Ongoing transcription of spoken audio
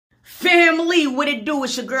Family, what it do?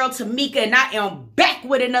 It's your girl Tamika, and I am back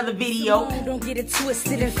with another video. Don't get it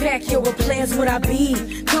twisted. In fact, yo, what players would I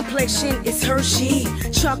be? Complexion is Hershey.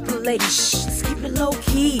 Chocolate lady, shh, let's keep it low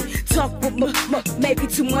key. Talk with maybe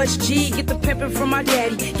too much G. Get the pimpin' from my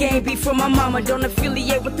daddy, game beef from my mama. Don't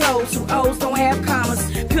affiliate with those who O's don't have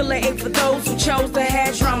commas. Pillar 8 for those who chose to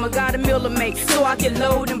have drama. Got a meal to make, so I can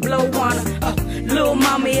load and blow on her. Little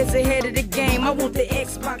mama is ahead of the game. I want the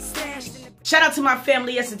Xbox stashed. Shout out to my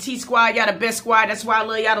family, S&T squad. Y'all the best squad. That's why I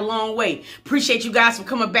love y'all the long way. Appreciate you guys for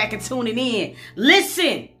coming back and tuning in.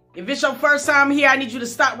 Listen, if it's your first time here, I need you to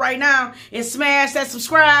stop right now and smash that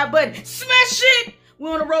subscribe button. Smash it!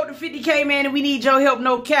 We're on the road to 50K, man, and we need your help,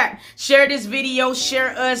 no cap. Share this video,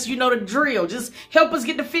 share us, you know the drill. Just help us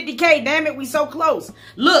get to 50K, damn it, we so close.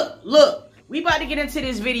 Look. We about to get into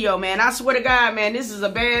this video, man. I swear to God, man, this is a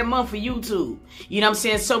bad month for YouTube. You know what I'm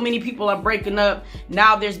saying? So many people are breaking up.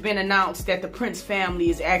 Now there's been announced that the Prince family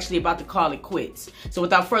is actually about to call it quits. So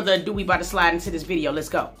without further ado, we about to slide into this video. Let's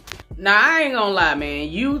go. Now, I ain't gonna lie, man.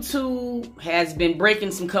 YouTube has been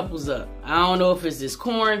breaking some couples up. I don't know if it's this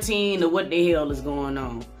quarantine or what the hell is going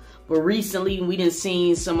on. But recently, we done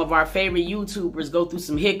seen some of our favorite YouTubers go through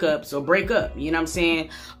some hiccups or break up. You know what I'm saying?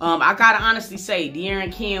 I gotta honestly say, Damien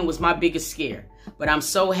and Ken was my biggest scare. But I'm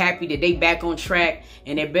so happy that they back on track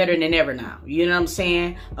and they're better than ever now. You know what I'm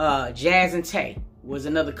saying? Jazz and Tay was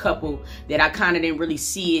another couple that I kind of didn't really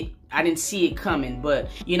see it. I didn't see it coming, but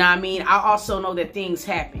you know what I mean? I also know that things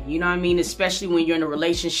happen, you know what I mean? Especially when you're in a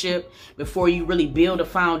relationship, before you really build a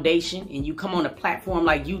foundation and you come on a platform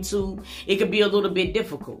like YouTube, it could be a little bit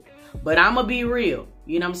difficult. But I'm gonna be real,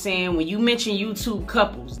 you know what I'm saying? When you mention YouTube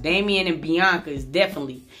couples, Damien and Bianca is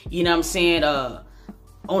definitely, you know what I'm saying,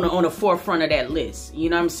 on the forefront of that list. You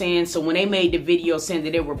know what I'm saying? So when they made the video saying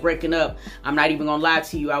that they were breaking up, I'm not even gonna lie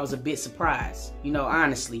to you, I was a bit surprised, you know,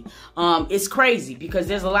 honestly. It's crazy because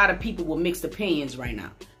there's a lot of people with mixed opinions right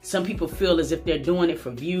now. Some people feel as if they're doing it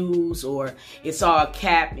for views or it's all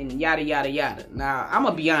cap and yada, yada, yada. Now, I'm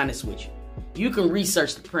gonna be honest with you. You can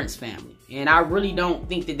research the Prince family. And I really don't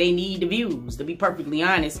think that they need the views, to be perfectly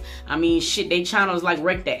honest. I mean, shit, they channels like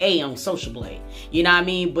Rector A on Social Blade. You know what I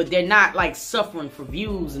mean? But they're not like suffering for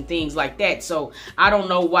views and things like that. So I don't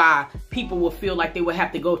know why people would feel like they would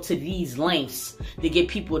have to go to these lengths to get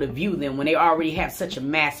people to view them when they already have such a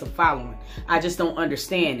massive following. I just don't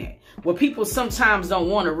understand that. What people sometimes don't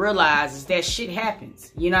want to realize is that shit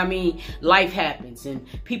happens. You know what I mean? Life happens. And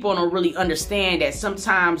people don't really understand that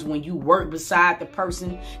sometimes when you work beside the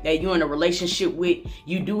person that you're in a relationship with,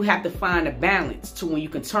 you do have to find a balance to when you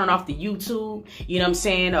can turn off the YouTube, you know what I'm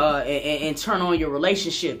saying, and turn on your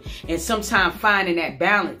relationship. And sometimes finding that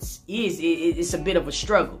balance it's a bit of a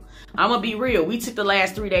struggle. I'm gonna be real. We took the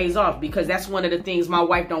last 3 days off because that's one of the things my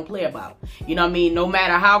wife don't play about. You know what I mean? No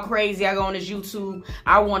matter how crazy I go on this YouTube,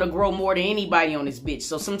 I want to grow more than anybody on this bitch.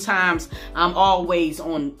 So sometimes I'm always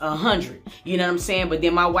on 100. You know what I'm saying? But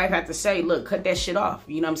then my wife have to say, look, cut that shit off.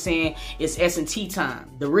 You know what I'm saying? It's S&T time,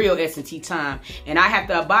 the real S&T time. And I have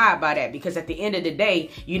to abide by that because at the end of the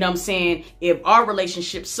day, you know what I'm saying, if our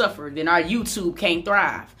relationship suffered, then our YouTube can't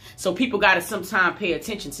thrive. So people got to sometimes pay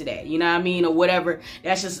attention to that. You know what I mean? Or whatever.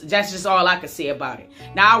 That's just all I can say about it.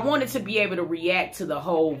 Now, I wanted to be able to react to the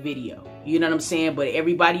whole video. You know what I'm saying? But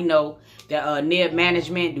everybody know that NED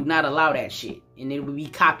management do not allow that shit. And it would be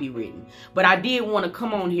copywritten. But I did want to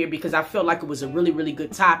come on here because I felt like it was a really, really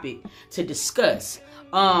good topic to discuss.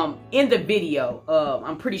 In the video,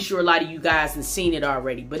 I'm pretty sure a lot of you guys have seen it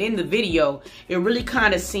already, but in the video, it really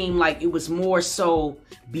kind of seemed like it was more so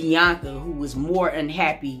Bianca who was more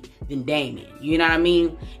unhappy than Damien. You know what I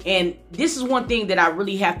mean? And this is one thing that I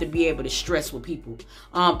really have to be able to stress with people.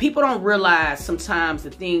 People don't realize sometimes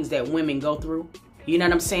the things that women go through. You know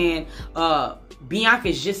what I'm saying?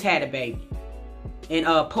 Bianca's just had a baby. And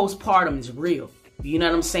postpartum is real. You know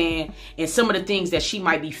what I'm saying? And some of the things that she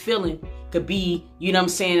might be feeling could be, you know what I'm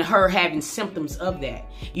saying, her having symptoms of that.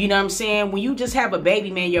 You know what I'm saying? When you just have a baby,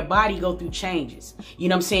 man, your body go through changes. You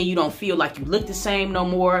know what I'm saying? You don't feel like you look the same no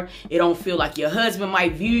more. It don't feel like your husband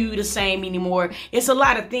might view you the same anymore. It's a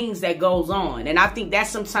lot of things that goes on. And I think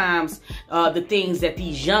that's sometimes the things that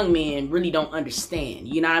these young men really don't understand.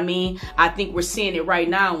 You know what I mean? I think we're seeing it right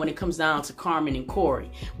now when it comes down to Carmen and Corey.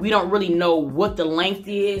 We don't really know what the length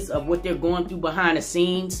is of what they're going through behind the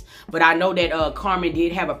scenes. But I know that Carmen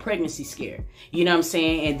did have a pregnancy scare. You know what I'm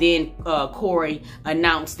saying? And then Corey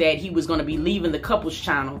announced that he was going to be leaving the couples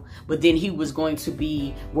channel, but then he was going to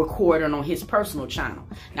be recording on his personal channel.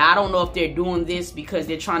 Now, I don't know if they're doing this because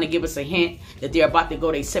they're trying to give us a hint that they're about to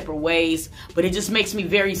go their separate ways, but it just makes me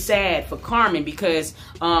very sad for Carmen because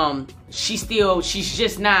she's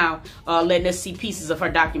just now letting us see pieces of her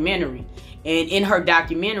documentary. And in her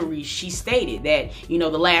documentary, she stated that, you know,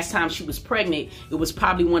 the last time she was pregnant, it was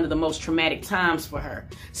probably one of the most traumatic times for her.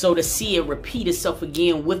 So to see it repeat itself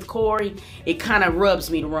again with Corey, it kind of rubs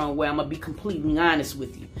me the wrong way. I'm going to be completely honest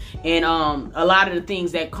with you. And a lot of the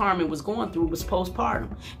things that Carmen was going through was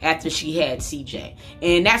postpartum after she had CJ.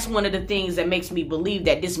 And that's one of the things that makes me believe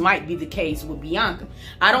that this might be the case with Bianca.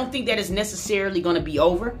 I don't think that it's necessarily going to be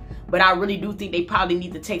over, but I really do think they probably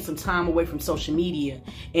need to take some time away from social media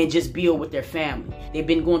and just build with their family. They've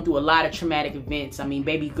been going through a lot of traumatic events. I mean,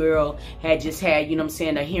 baby girl had just had, you know what I'm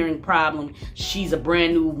saying, a hearing problem. She's a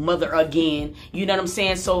brand new mother again. You know what I'm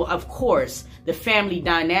saying? So, of course, the family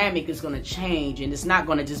dynamic is going to change, and it's not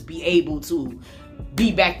going to just be able to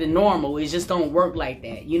be back to normal. It just don't work like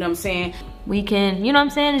that. You know what I'm saying? We can, you know what I'm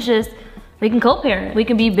saying? It's just, we can co-parent. We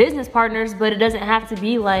can be business partners, but it doesn't have to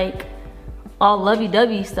be like all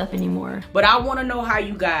lovey-dovey stuff anymore. But I want to know how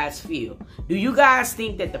you guys feel. Do you guys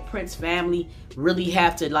think that the Prince family really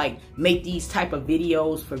have to like make these type of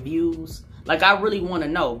videos for views? Like, I really want to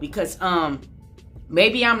know, because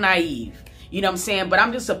maybe I'm naive, you know what I'm saying, but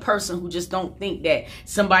I'm just a person who just don't think that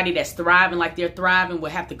somebody that's thriving like they're thriving will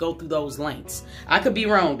have to go through those lengths. I could be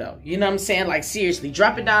wrong though, you know what I'm saying? Like, seriously,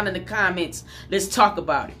 drop it down in the comments. Let's talk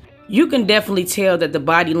about it. You can definitely tell that the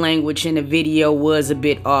body language in the video was a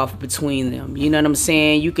bit off between them. You know what I'm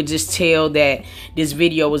saying? You could just tell that this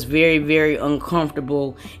video was very, very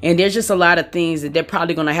uncomfortable. And there's just a lot of things that they're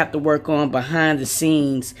probably going to have to work on behind the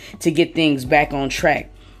scenes to get things back on track.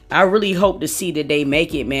 I really hope to see that they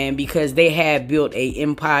make it, man, because they have built a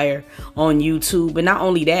empire on YouTube. But not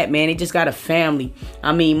only that, man, they just got a family.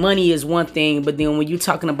 I mean, money is one thing, but then when you're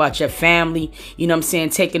talking about your family, you know what I'm saying,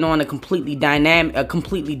 taking on a completely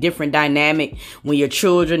different dynamic when your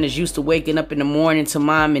children is used to waking up in the morning to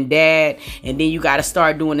mom and dad, and then you got to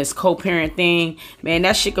start doing this co-parent thing, man,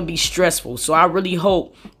 that shit could be stressful. So I really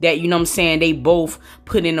hope that, you know what I'm saying, they both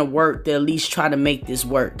put in the work to at least try to make this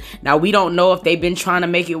work. Now, we don't know if they've been trying to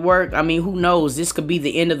make it work. I mean, who knows? This could be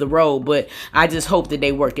the end of the road, but I just hope that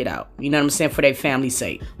they work it out. You know what I'm saying? For their family's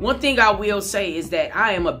sake. One thing I will say is that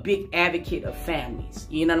I am a big advocate of families.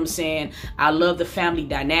 You know what I'm saying? I love the family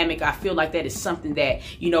dynamic. I feel like that is something that,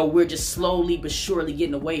 you know, we're just slowly but surely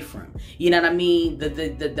getting away from. You know what I mean?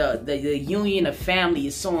 The union of family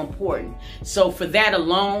is so important. So for that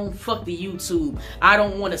alone, fuck the YouTube. I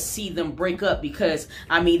don't want to see them break up, because,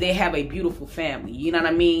 I mean, they have a beautiful family. You know what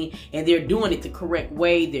I mean? And they're doing it the correct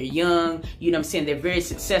way. They're young, you know what I'm saying, they're very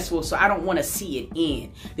successful, so I don't want to see it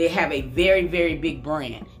end. They have a very, very big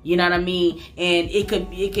brand, you know what I mean, and it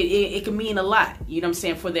could mean a lot, you know what I'm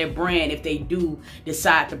saying, for their brand if they do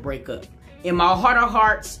decide to break up. In my heart of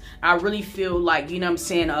hearts, I really feel like, you know what I'm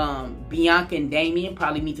saying, Bianca and Damien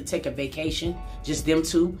probably need to take a vacation. Just them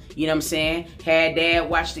two, you know what I'm saying? Had dad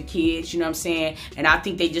watch the kids, you know what I'm saying? And I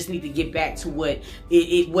think they just need to get back to what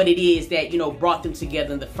it is that, you know, brought them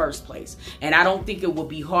together in the first place. And I don't think it will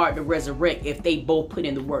be hard to resurrect if they both put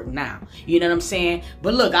in the work now. You know what I'm saying?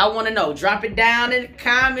 But look, I want to know. Drop it down in the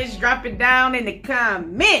comments. Drop it down in the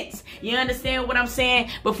comments. You understand what I'm saying?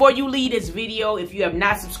 Before you leave this video, if you have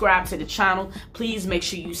not subscribed to the channel, please make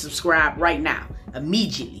sure you subscribe right now.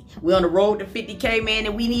 Immediately. We're on the road to 50K, man,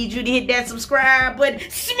 and we need you to hit that subscribe button.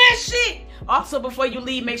 Smash it! Also, before you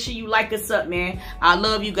leave, make sure you like us up, man. I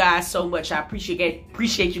love you guys so much. I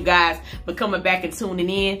appreciate you guys for coming back and tuning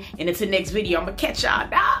in. And until next video, I'm gonna catch y'all,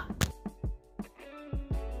 dog.